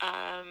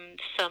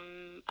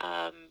some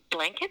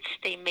blankets.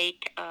 They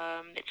make,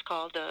 it's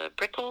called the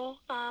Brickell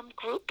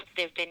Group.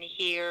 They've been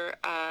here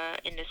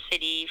in the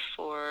city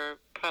for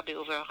probably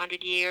over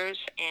 100 years,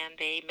 and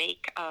they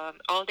make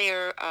all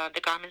their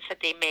the garments that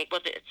they make.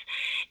 Well,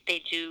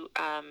 they do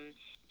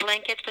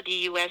blankets for the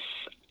U.S.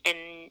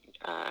 and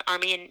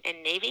Army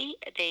and Navy.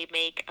 They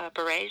make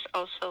berets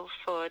also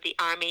for the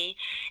Army,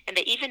 and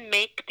they even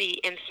make the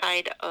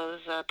inside of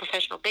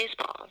professional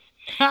baseballs.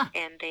 Huh.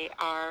 And they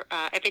are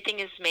everything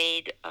is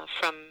made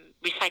from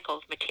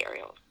recycled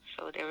material.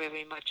 So they're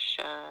very much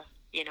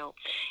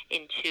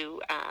into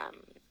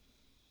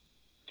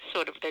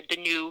sort of the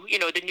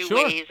new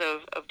Sure. ways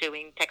of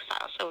doing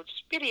textiles. So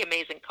it's really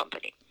amazing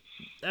company.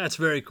 That's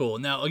very cool.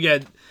 Now,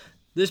 again,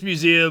 this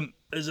museum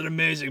is an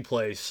amazing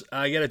place.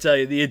 I got to tell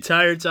you, the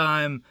entire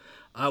time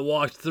I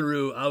walked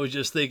through, I was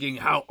just thinking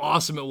how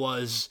awesome it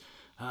was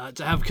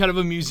to have kind of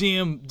a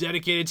museum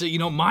dedicated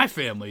to, my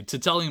family, to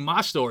telling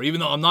my story.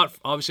 Even though I'm not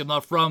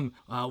from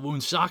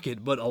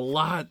Woonsocket, but a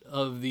lot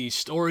of the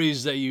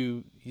stories that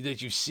you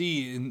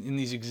see in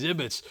these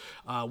exhibits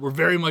were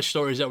very much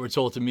stories that were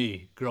told to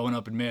me growing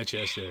up in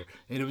Manchester,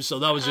 and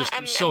that was just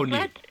so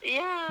neat.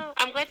 Yeah,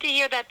 I'm glad to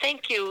hear that.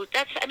 Thank you.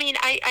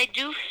 I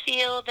do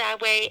feel that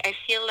way. I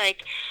feel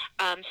like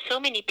so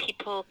many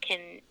people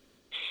can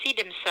see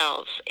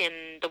themselves in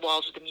the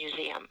walls of the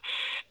museum.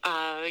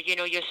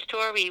 Your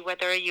story,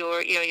 whether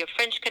you're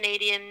French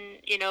Canadian,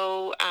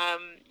 your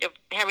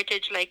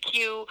heritage like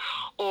you,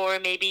 or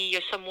maybe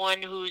you're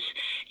someone whose,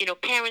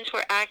 parents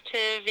were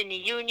active in the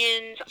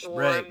unions,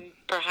 or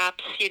Right.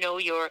 perhaps,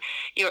 you're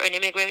an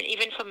immigrant,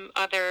 even from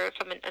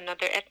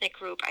another ethnic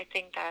group. I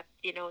think that,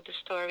 the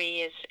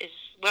story is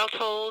well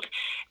told,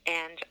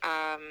 and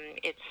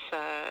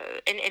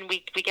and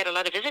we get a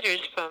lot of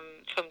visitors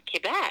from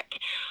Quebec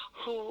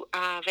who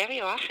very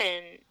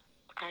often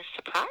are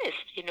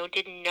surprised,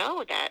 didn't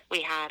know that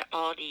we had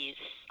all these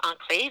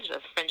enclaves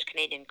of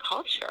French-Canadian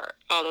culture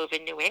all over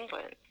New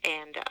England.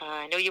 And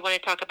I know you want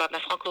to talk about La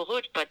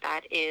Franco-Route, but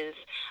that is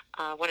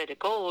one of the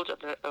goals of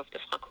the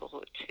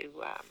Franco-Route,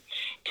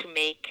 to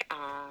make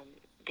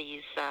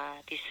these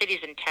cities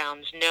and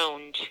towns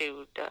known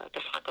to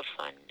the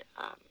Francophone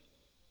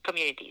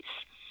communities.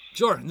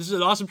 Sure, this is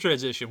an awesome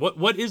transition.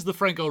 What is the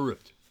Franco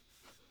Route?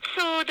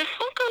 So the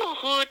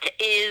Franco-Route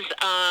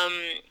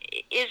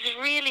is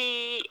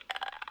really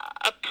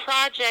a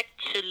project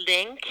to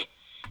link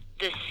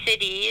the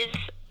cities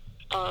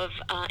of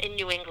in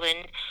New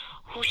England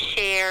who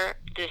share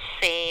the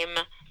same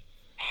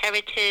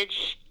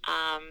heritage,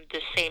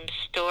 the same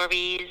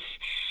stories,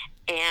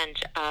 and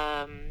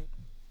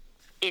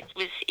it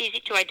was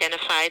easy to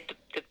identify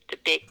the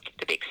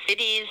big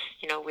cities.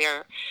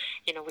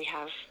 We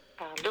have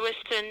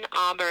Lewiston,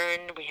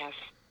 Auburn, we have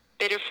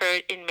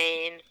Biddeford in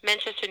Maine,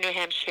 Manchester, New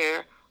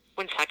Hampshire,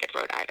 Woonsocket,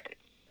 Rhode Island.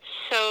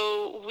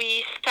 So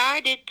we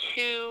started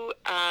to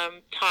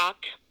talk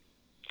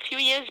a few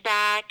years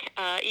back.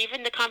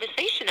 Even the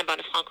conversation about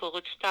the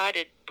Franco-Route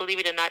started, believe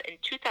it or not, in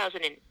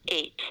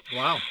 2008.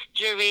 Wow.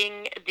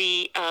 During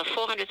the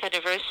 400th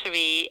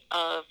anniversary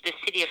of the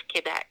city of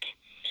Quebec.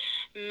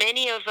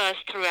 Many of us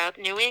throughout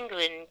New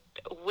England,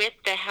 with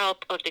the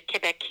help of the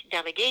Quebec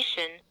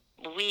delegation,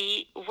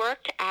 we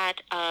worked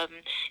at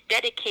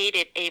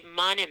dedicated a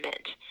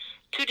monument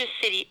to the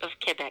city of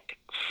Quebec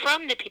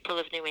from the people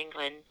of New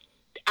England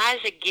as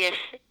a gift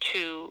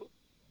to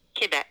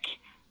Quebec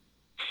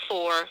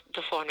for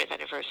the 400th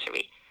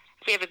anniversary.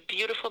 We have a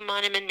beautiful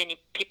monument. Many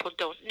people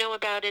don't know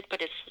about it,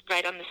 but it's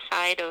right on the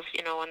side of,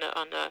 on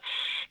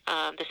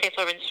the St.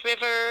 Lawrence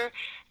River.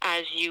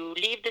 As you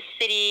leave the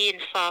city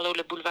and follow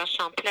le Boulevard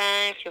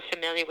Champlain, if you're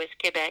familiar with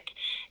Quebec,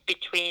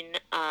 between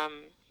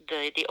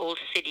the old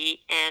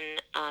city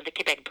and the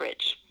Quebec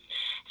Bridge.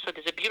 So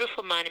there's a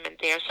beautiful monument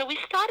there. So we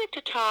started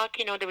to talk,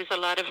 there was a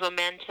lot of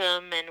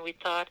momentum, and we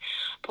thought,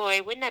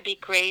 boy, wouldn't that be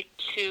great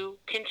to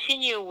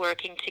continue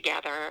working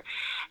together,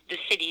 the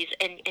cities,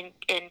 and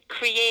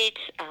create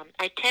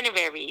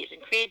itineraries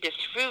and create this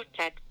route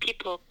that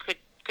people could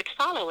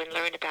follow and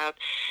learn about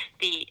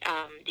the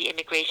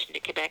immigration to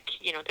Quebec,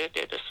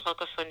 the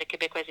Francophone, the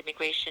Quebecois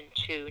immigration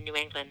to New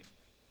England.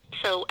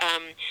 So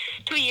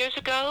 2 years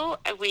ago,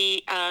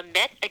 we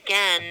met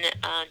again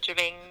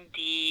during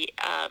the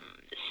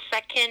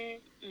second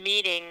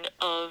meeting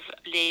of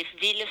les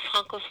villes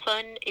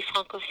francophones et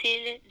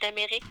francophiles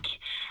d'Amérique.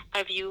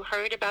 Have you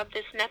heard about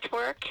this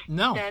network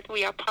No. that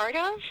we are part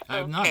of? I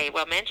have not. Okay,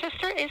 well,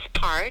 Manchester is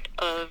part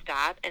of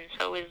that, and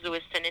so is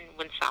Lewiston and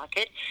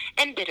Woonsocket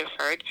and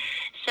Biddeford.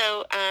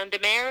 So the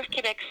mayor of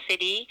Quebec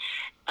City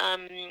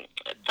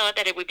thought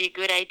that it would be a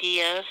good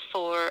idea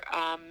for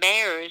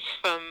mayors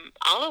from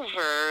all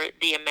over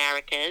the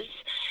Americas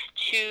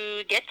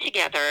to get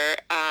together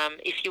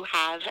if you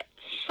have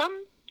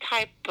some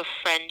type of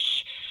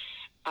French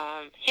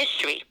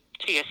history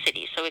to your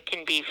city. So it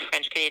can be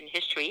French Canadian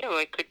history, or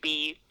it could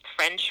be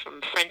French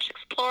from French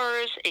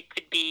explorers. It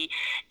could be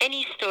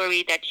any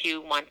story that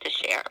you want to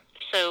share.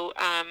 So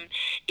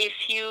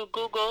if you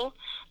Google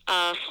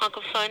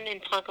Francophone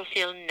and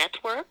Francophile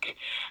Network,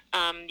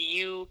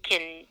 you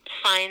can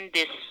find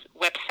this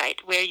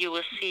website where you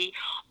will see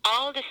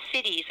all the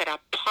cities that are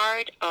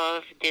part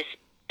of this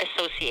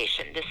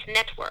association, this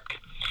network.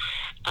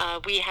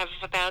 We have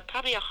about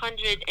probably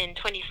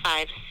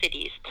 125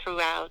 cities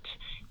throughout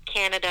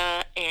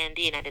Canada and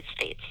the United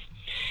States.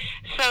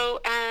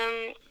 So,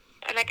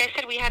 like I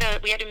said, we had a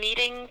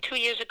meeting 2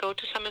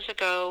 summers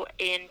ago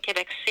in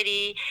Quebec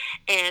City,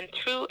 and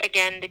through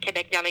again the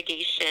Quebec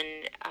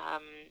delegation,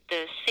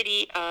 the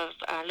city of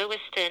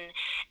Lewiston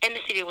and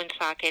the city of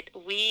Woonsocket,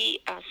 we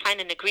signed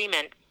an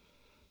agreement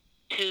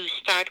to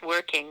start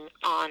working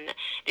on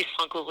this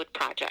Franco Route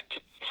project.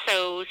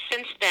 So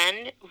since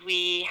then,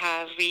 we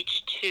have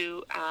reached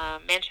to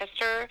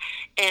Manchester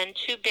and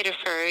to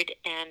Biddeford,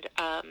 and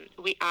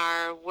we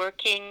are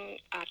working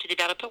to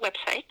develop a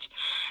website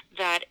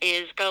that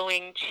is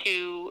going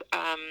to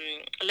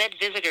let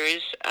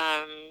visitors,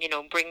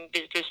 bring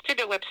visitors to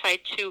the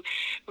website to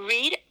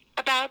read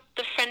about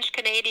the French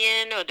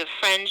Canadian or the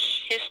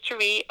French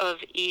history of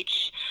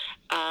each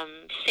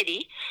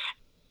city.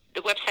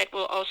 The website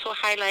will also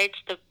highlight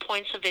the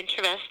points of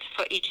interest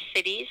for each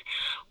city.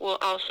 We'll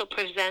also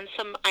present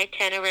some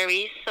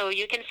itineraries, so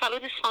you can follow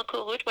this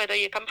Franco Route, whether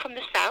you come from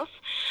the south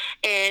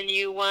and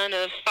you want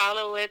to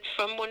follow it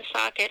from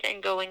Woonsocket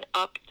and going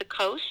up the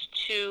coast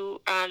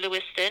to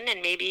Lewiston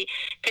and maybe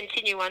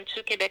continue on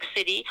to Quebec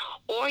City,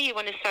 or you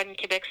want to start in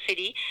Quebec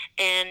City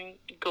and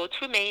go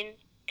through Maine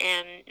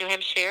and New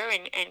Hampshire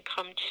and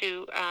come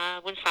to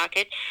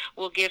Woonsocket.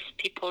 Will give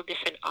people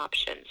different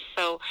options.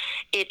 So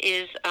it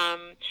is,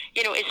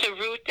 it's a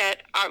route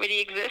that already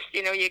exists.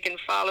 You can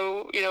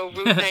follow,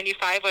 Route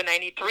 95 or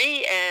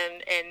 93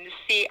 and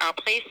see our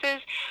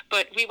places,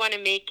 but we want to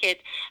make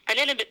it a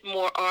little bit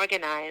more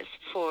organized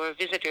for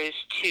visitors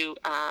to,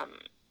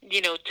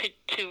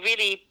 to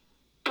really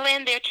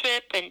plan their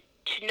trip and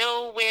to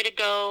know where to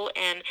go.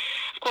 And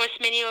of course,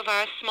 many of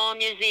our small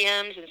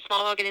museums and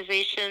small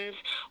organizations,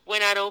 we're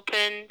not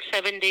open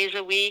 7 days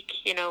a week.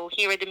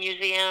 Here at the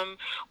museum,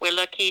 we're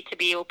lucky to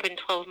be open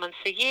 12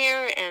 months a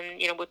year,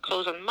 and we're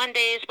closed on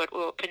Mondays, but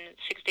we're open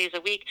 6 days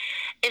a week.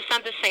 It's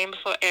not the same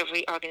for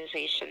every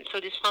organization. So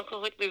this Franco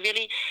Route, we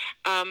really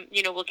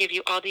we'll give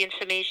you all the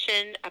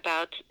information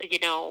about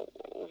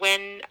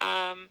when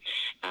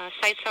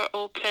sites are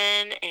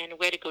open and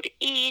where to go to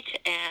eat,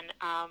 and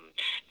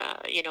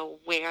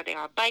where there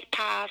are bike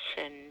paths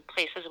and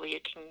places where you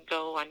can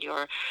go on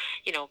your,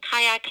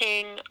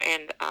 kayaking.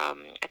 And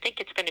I think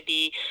it's going to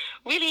be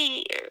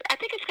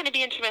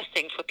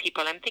interesting for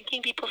people. I'm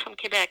thinking people from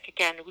Quebec,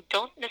 again, who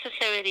don't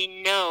necessarily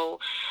know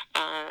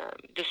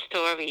the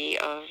story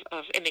of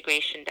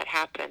immigration that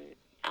happened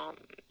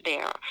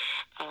there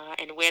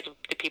and where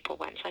the people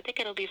went. So I think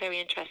it'll be very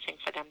interesting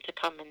for them to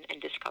come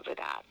and discover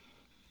that.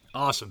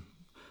 Awesome.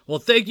 Well,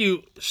 thank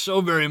you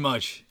so very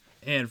much,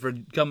 Anne, for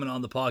coming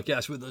on the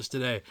podcast with us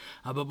today.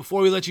 But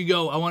before we let you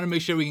go, I want to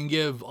make sure we can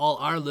give all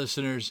our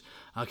listeners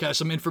kind of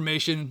some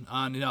information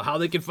on how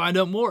they can find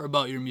out more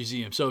about your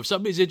museum. So if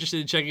somebody's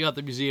interested in checking out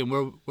the museum,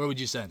 where would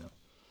you send them?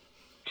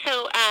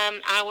 So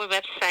our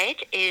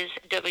website is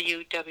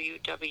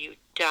www.rihs.org.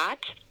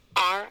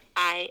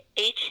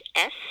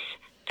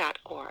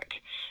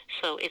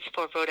 So it's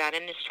for Rhode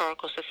Island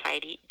Historical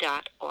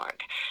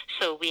Society.org.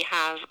 So we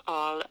have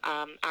all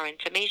our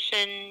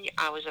information,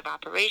 hours of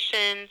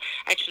operation,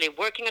 actually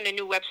working on a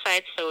new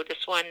website. So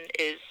this one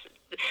is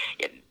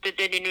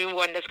the new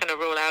one that's going to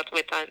roll out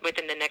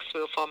within the next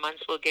 3 or 4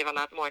 months. Will give a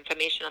lot more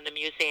information on the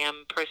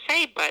museum per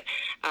se, but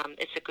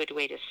it's a good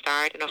way to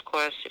start. And of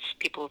course, if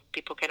people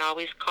can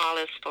always call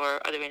us for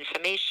other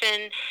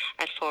information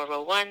at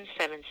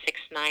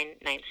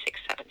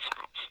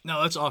 401-769-9675.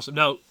 No, that's awesome.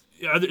 Now,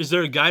 is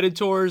there guided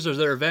tours? Or is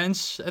there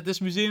events at this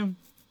museum?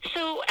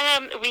 So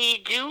we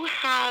do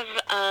have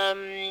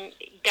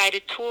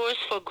guided tours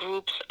for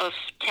groups of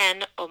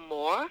 10 or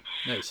more.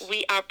 Nice.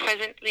 We are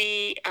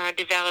presently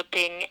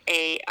developing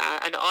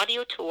an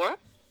audio tour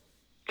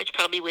which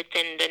probably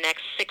within the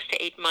next 6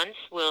 to 8 months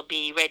will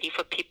be ready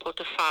for people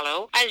to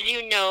follow. As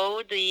you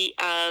know, the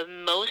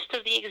most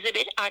of the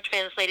exhibit are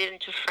translated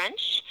into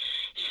French,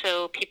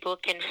 so people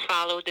can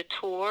follow the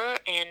tour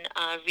and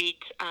read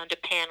the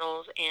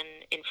panels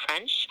in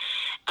French.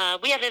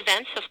 We have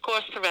events, of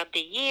course, throughout the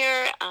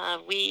year.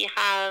 We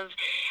have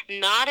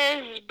not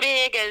as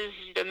big as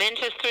the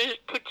Manchester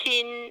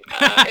Poutine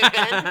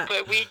event,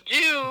 but we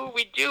do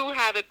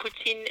have a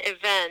Poutine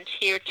event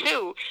here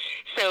too.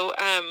 So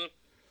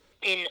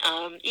in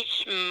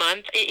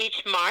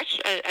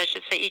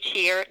each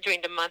year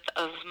during the month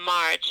of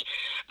March,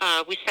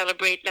 we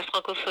celebrate La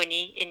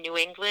Francophonie in New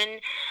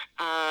England,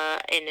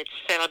 and it's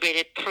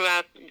celebrated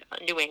throughout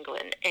New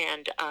England.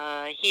 And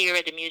here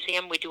at the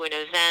museum, we do an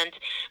event,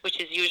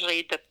 which is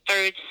usually the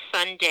third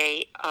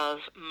Sunday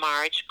of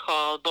March,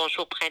 called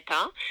Bonjour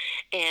Printemps,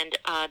 and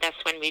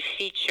that's when we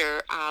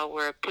feature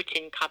our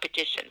poutine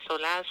competition. So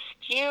last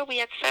year, we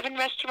had 7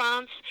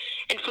 restaurants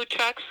and food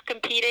trucks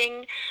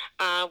competing.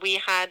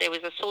 It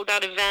was a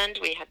sold-out event.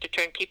 We had to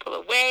turn people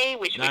away,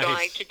 which we don't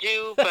like to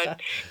do.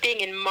 But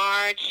being in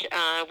March,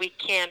 we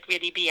can't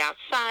really be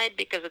outside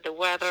because of the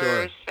weather.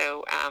 Sure.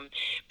 So,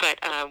 but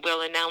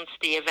we'll announce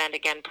the event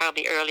again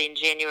probably early in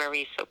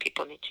January, so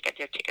people need to get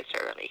their tickets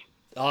early.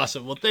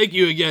 Awesome. Well, thank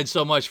you again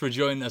so much for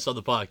joining us on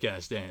the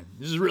podcast, Dan.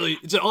 It's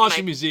an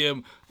awesome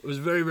museum. It was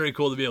very, very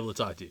cool to be able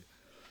to talk to you.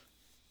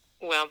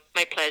 Well,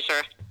 my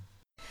pleasure.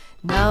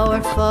 Now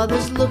our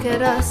fathers look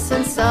at us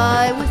and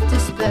sigh with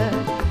despair,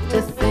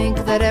 to think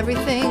that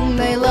everything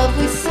they love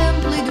we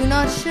simply do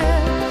not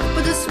share.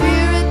 But the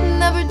spirit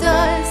never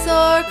dies,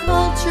 our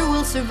culture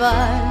will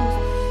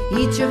survive.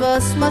 Each of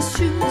us must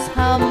choose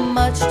how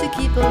much to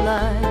keep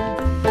alive.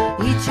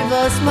 Each of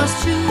us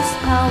must choose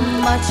how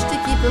much to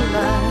keep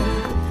alive.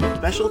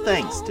 Special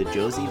thanks to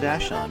Josie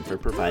Vachon for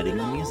providing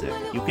the music.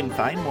 You can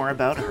find more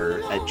about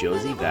her at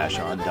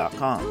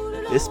josievachon.com.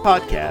 This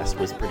podcast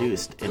was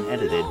produced and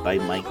edited by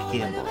Mike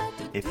Campbell.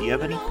 If you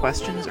have any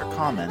questions or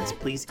comments,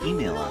 please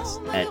email us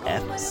at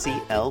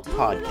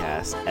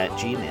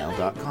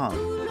fclpodcast@gmail.com.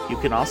 You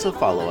can also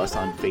follow us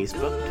on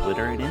Facebook,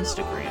 Twitter, and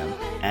Instagram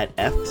at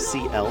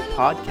FCL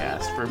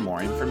Podcast for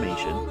more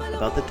information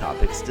about the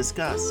topics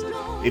discussed.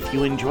 If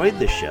you enjoyed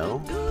the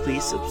show,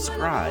 please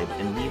subscribe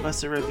and leave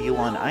us a review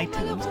on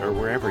iTunes or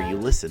wherever you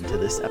listen to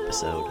this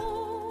episode.